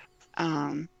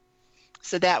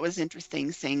so that was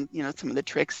interesting, seeing, some of the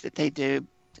tricks that they do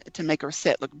to make our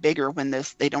set look bigger when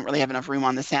they don't really have enough room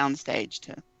on the sound stage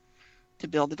to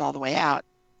build it all the way out.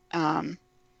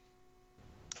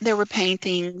 There were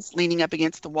paintings leaning up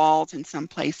against the walls in some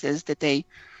places that they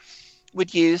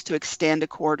would use to extend a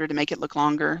corridor to make it look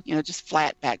longer, just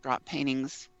flat backdrop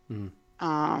paintings.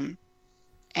 And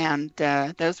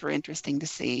those were interesting to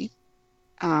see.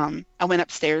 I went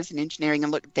upstairs in engineering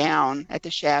and looked down at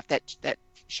the shaft, that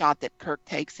shot that Kirk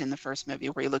takes in the first movie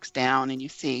where he looks down and you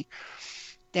see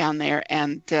down there.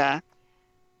 And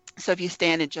so if you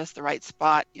stand in just the right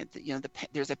spot,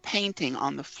 there's a painting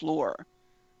on the floor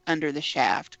under the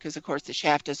shaft, because of course the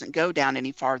shaft doesn't go down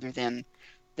any farther than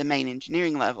the main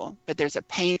engineering level, but there's a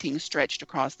painting stretched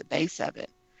across the base of it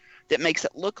that makes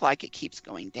it look like it keeps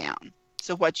going down.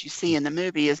 So what you see in the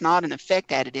movie is not an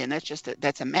effect added in.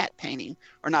 That's a matte painting,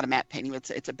 or not a matte painting.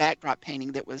 It's a backdrop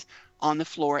painting that was on the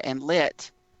floor and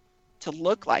lit to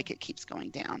look like it keeps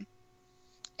going down.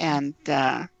 And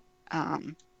that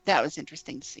was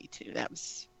interesting to see too. That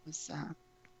was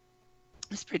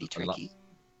pretty tricky.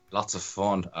 Lots of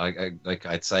fun.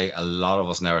 I'd say a lot of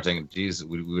us now are thinking, geez,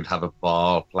 we would have a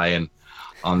ball playing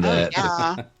on the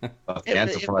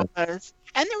Enterprise. It was.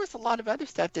 And there was a lot of other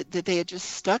stuff that they had just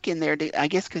stuck in there, I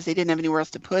guess, because they didn't have anywhere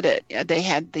else to put it. They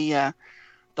had the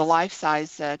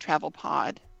life-size travel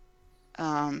pod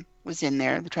was in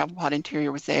there. The travel pod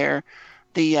interior was there.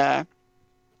 The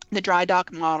dry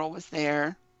dock model was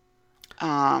there.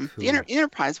 Cool. The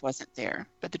Enterprise wasn't there,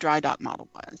 but the dry dock model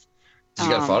was. Did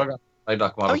you get a photograph of the dry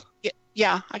dock model? Oh,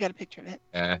 yeah, I got a picture of it.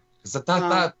 Yeah, because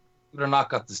that would have not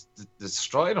got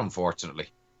destroyed, unfortunately.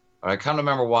 I can't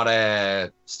remember what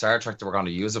Star Trek they were going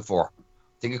to use it for.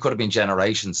 I think it could have been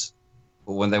Generations.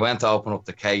 But when they went to open up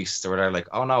the case, they were there like,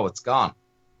 oh no, it's gone.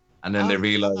 And then they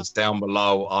realized down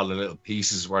below all the little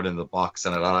pieces were in the box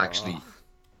and it had actually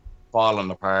fallen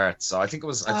apart. So I think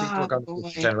we're going to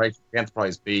use Generations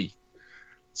Enterprise B.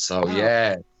 So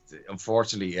yeah,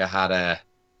 unfortunately it had a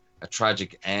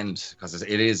tragic end, because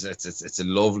it's a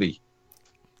lovely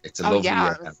it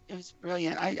was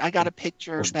brilliant. I got a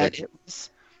picture, but it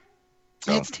was.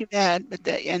 So. It's too bad, but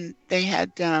they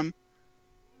had the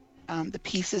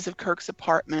pieces of Kirk's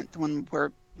apartment, the one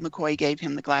where McCoy gave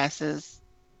him the glasses.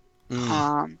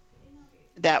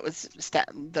 That was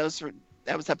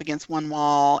up against one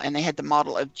wall, and they had the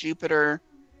model of Jupiter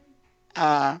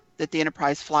that the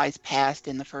Enterprise flies past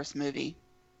in the first movie,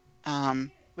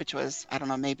 which was, I don't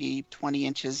know, maybe 20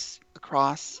 inches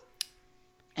across.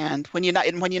 And when you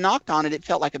knocked on it, it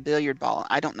felt like a billiard ball.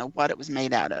 I don't know what it was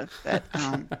made out of, but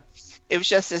it was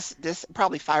just this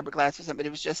probably fiberglass or something. But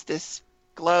it was just this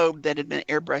globe that had been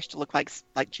airbrushed to look like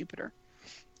Jupiter,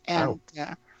 and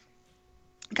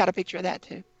got a picture of that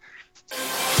too.